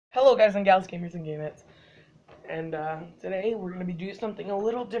Hello guys and gals, gamers and gamettes, and today we're going to be doing something a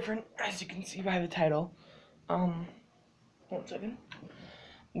little different, as you can see by the title. One second.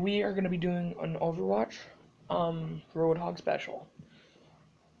 We are going to be doing an Overwatch, Roadhog special.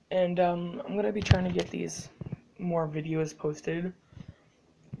 And, I'm going to be trying to get these more videos posted,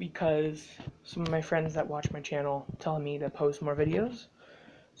 because some of my friends that watch my channel telling me to post more videos.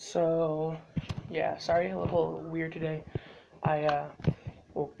 So, yeah, sorry, a little weird today. I,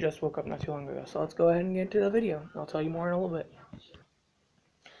 just woke up not too long ago, so let's go ahead and get into the video. I'll tell you more in a little bit.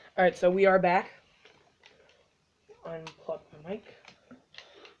 Alright, so we are back. Unplug the mic.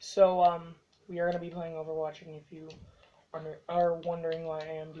 So, we are going to be playing Overwatch, and if you are wondering why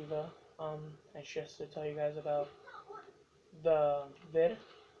I am Diva, it's just to tell you guys about the vid,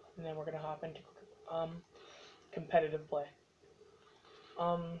 and then we're going to hop into, competitive play.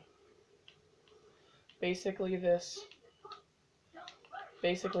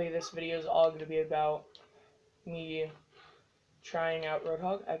 Basically this video is all going to be about me trying out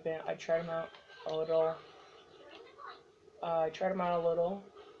Roadhog. I tried him out a little. I tried him out a little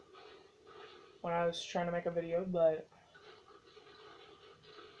when I was trying to make a video, but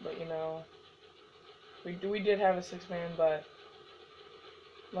you know, we did have a 6-man, but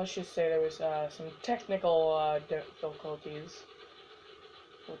let's just say there was some technical difficulties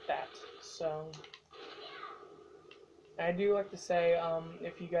with that. So I do like to say,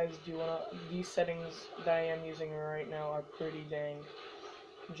 if you guys do wanna, these settings that I am using right now are pretty dang.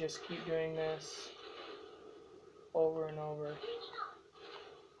 Just keep doing this over and over.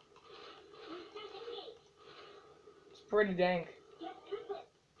 It's pretty dank.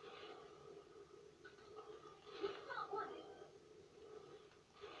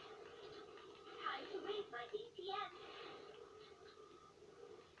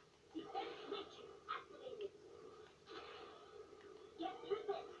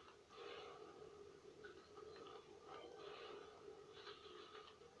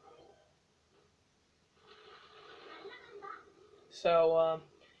 So,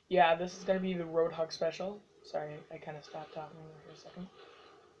 yeah, this is going to be the Roadhog special. Sorry, I kind of stopped talking for a second.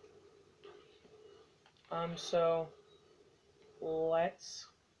 So, let's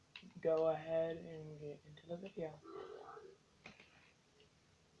go ahead and get into the video.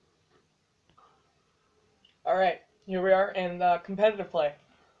 Alright, here we are in competitive play.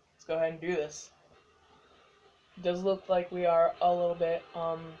 Let's go ahead and do this. It does look like we are a little bit,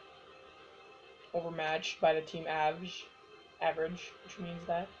 overmatched by the team average, which means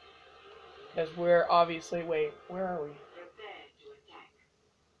that. Because we're obviously, wait, where are we?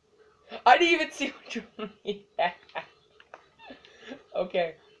 I didn't even see which one we had.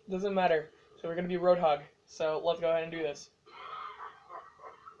 Okay, doesn't matter. So we're going to be Roadhog. So let's go ahead and do this.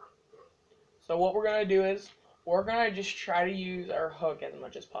 So what we're going to do is, we're going to just try to use our hook as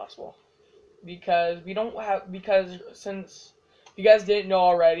much as possible. Because since you guys didn't know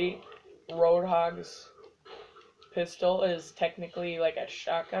already, Roadhog's pistol is technically like a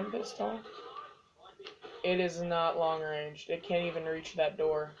shotgun pistol. It is not long ranged. It can't even reach that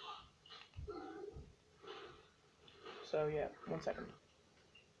door. So yeah, 1 second.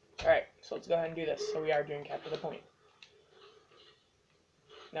 Alright, so let's go ahead and do this. So we are doing capture the point.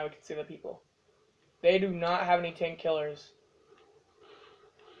 Now we can see the people. They do not have any tank killers.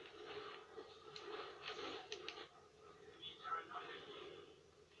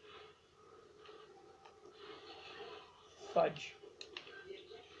 Fudge.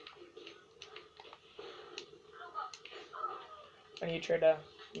 I need to try to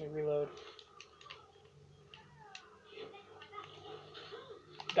reload.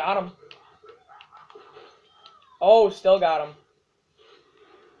 Got him. Oh, still got him.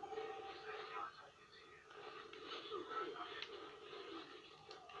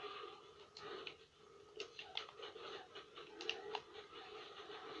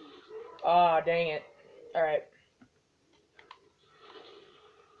 Ah, dang it. Alright.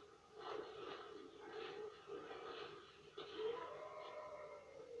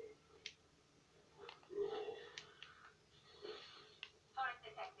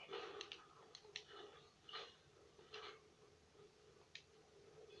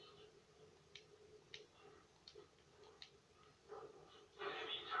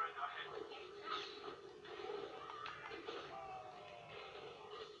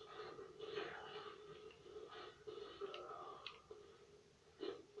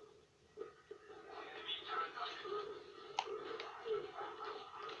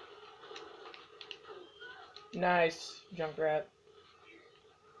 Nice, Junkrat.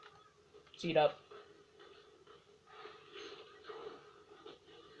 Seat up.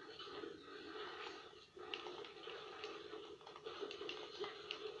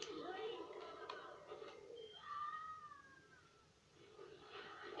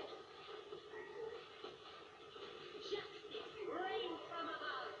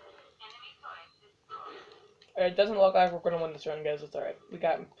 It doesn't look like we're going to win this run, guys. It's alright. We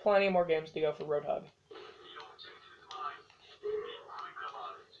got plenty more games to go for Roadhog.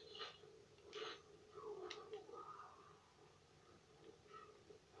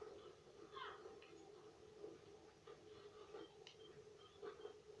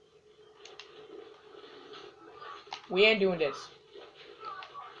 We ain't doing this.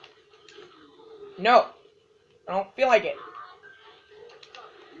 No. I don't feel like it.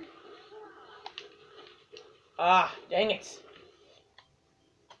 Ah, dang it.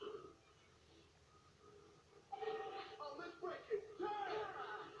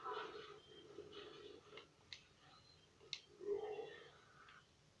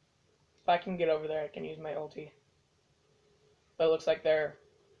 If I can get over there, I can use my ulti. But it looks like they're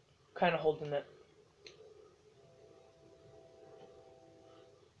kind of holding it.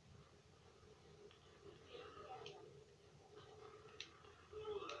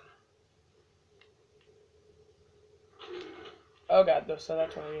 Oh god, so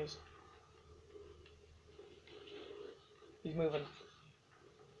that's what it is. He's moving.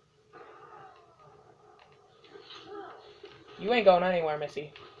 You ain't going anywhere,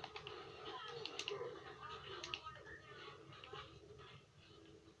 Missy.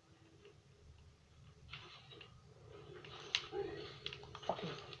 Fucking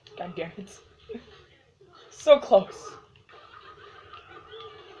god damn it. So close.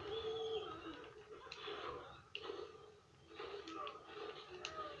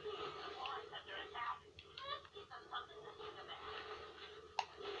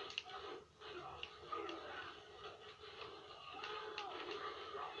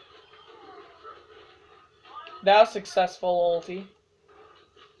 That was successful ulti.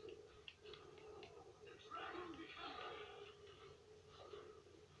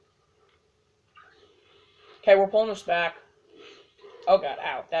 Okay, we're pulling this back. Oh god,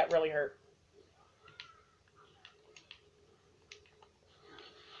 ow, that really hurt.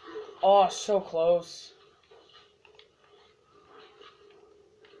 Oh, so close.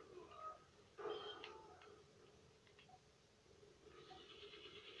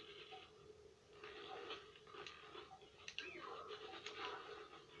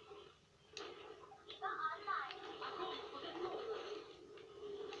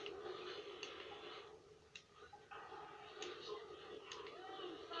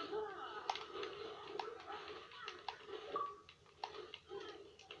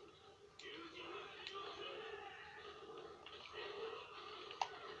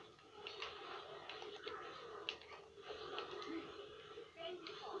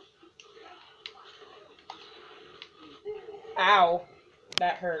 Ow.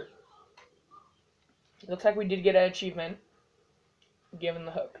 That hurt. Looks like we did get an achievement. Given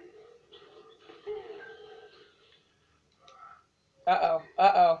the hook. Uh-oh.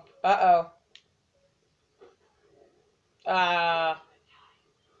 Uh-oh. Uh-oh.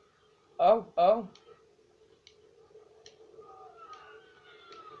 Oh. Oh.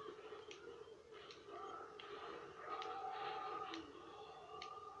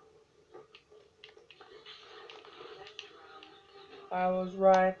 I was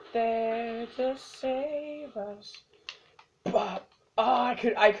right there to save us. But, oh,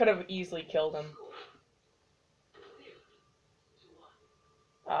 I could have easily killed him.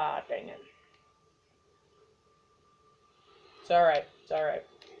 Ah, dang it. It's alright. It's alright.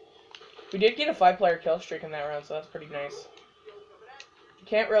 We did get a 5-player kill streak in that round, so that's pretty nice. You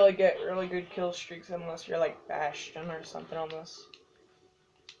can't really get really good kill streaks unless you're like Bastion or something on this.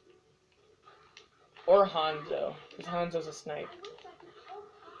 Or Hanzo, because Hanzo's a snipe.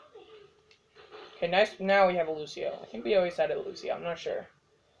 Okay, nice. Now we have a Lucio. I think we always had a Lucio. I'm not sure.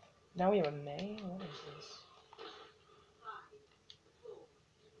 Now we have a Mei? What is this?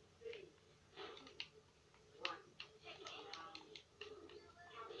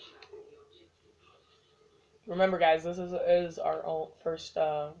 Remember, guys, this is our first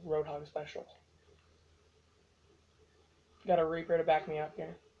Roadhog special. Got a Reaper to back me up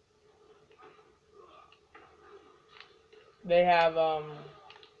here. They have,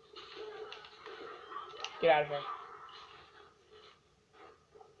 get out of here.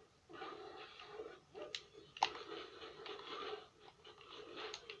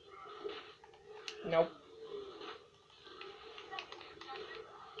 Nope.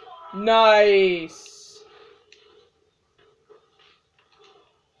 Nice!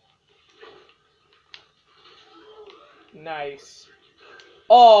 Nice.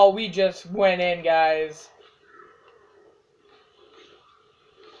 Oh, we just went in, guys.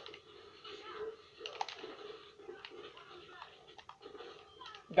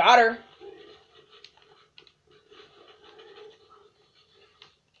 Got her.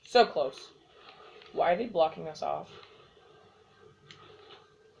 So close. Why are they blocking us off?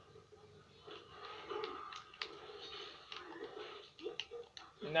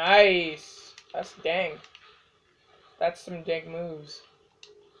 Nice. That's dang. That's some dang moves.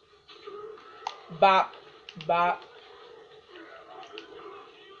 Bop. Bop.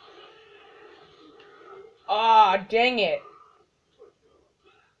 Ah, dang it.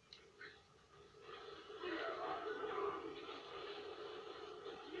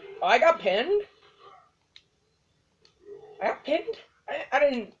 Oh, I got pinned? I got pinned? I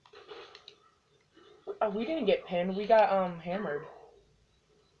didn't... we didn't get pinned. We got, hammered.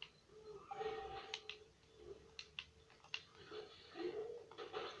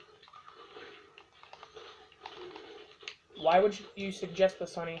 Why would you suggest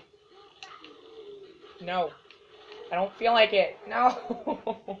this, honey? No. I don't feel like it. No.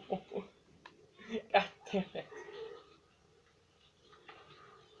 God damn it.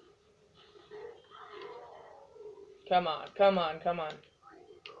 Come on, come on, come on.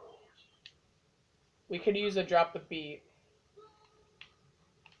 We could use a drop the beat.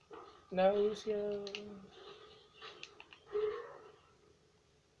 No, Lucio.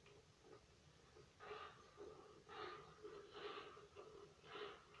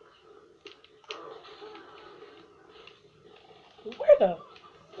 Where the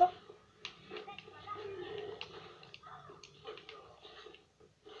fuck?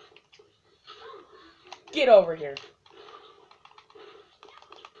 Get over here.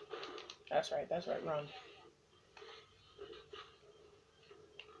 That's right, run.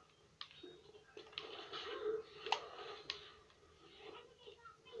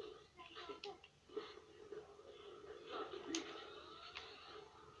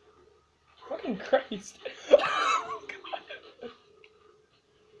 Fucking Christ. Oh, God.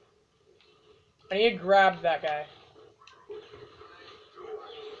 I need to grab that guy.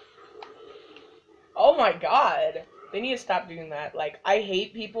 Oh my god. They need to stop doing that. Like, I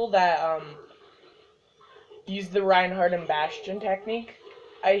hate people that, use the Reinhardt and Bastion technique.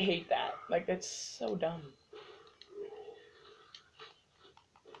 I hate that. Like, it's so dumb.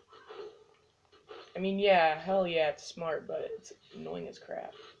 I mean, yeah, hell yeah, it's smart, but it's annoying as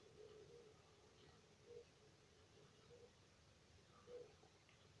crap.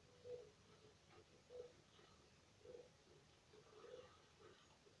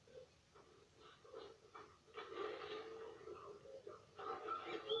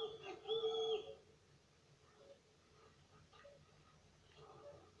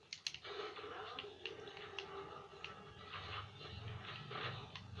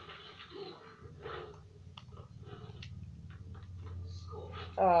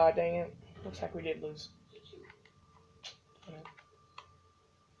 Aw, dang it. Looks like we did lose.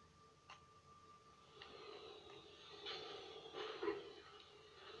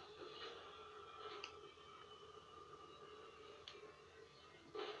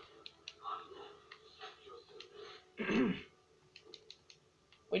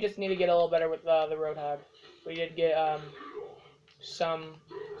 We just need to get a little better with the Roadhog. We did get some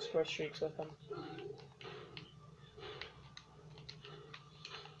score streaks with him.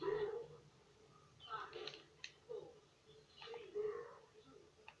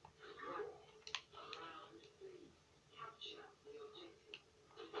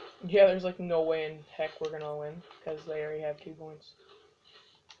 Yeah, there's like no way in heck we're gonna win because they already have 2 points,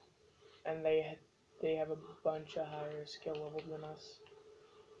 and they have a bunch of higher skill levels than us.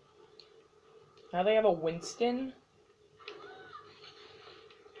 Now they have a Winston?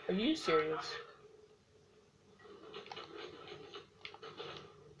 Are you serious?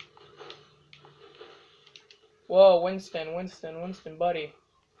 Whoa, Winston, Winston, Winston, buddy.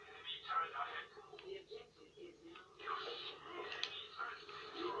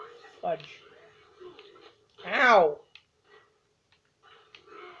 Fudge. Ow!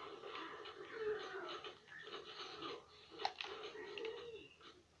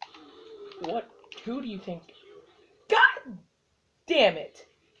 What? Who do you think? God damn it!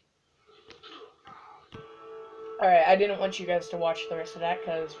 Alright, I didn't want you guys to watch the rest of that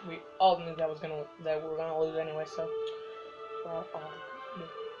because we all knew that we were gonna lose anyway, so. Yeah.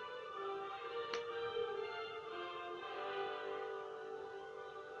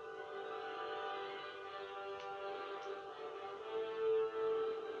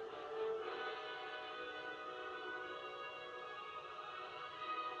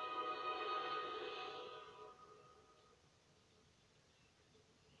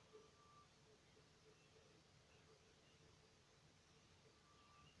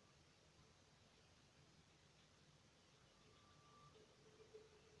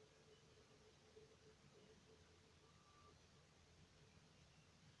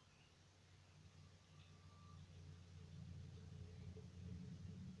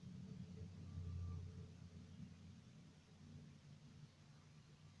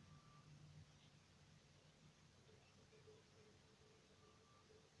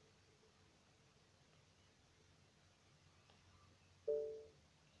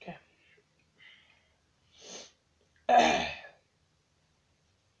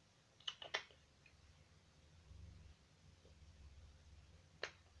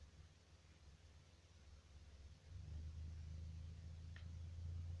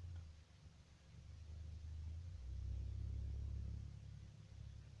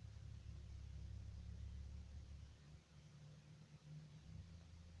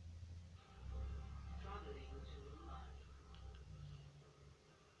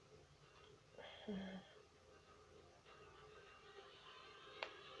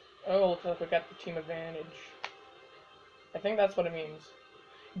 Oh, looks like we got the team advantage. I think that's what it means.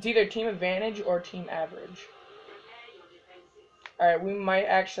 It's either team advantage or team average. Alright, we might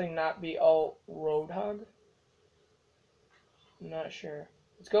actually not be all Roadhog. I'm not sure.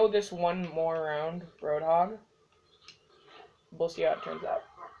 Let's go this one more round, Roadhog. We'll see how it turns out.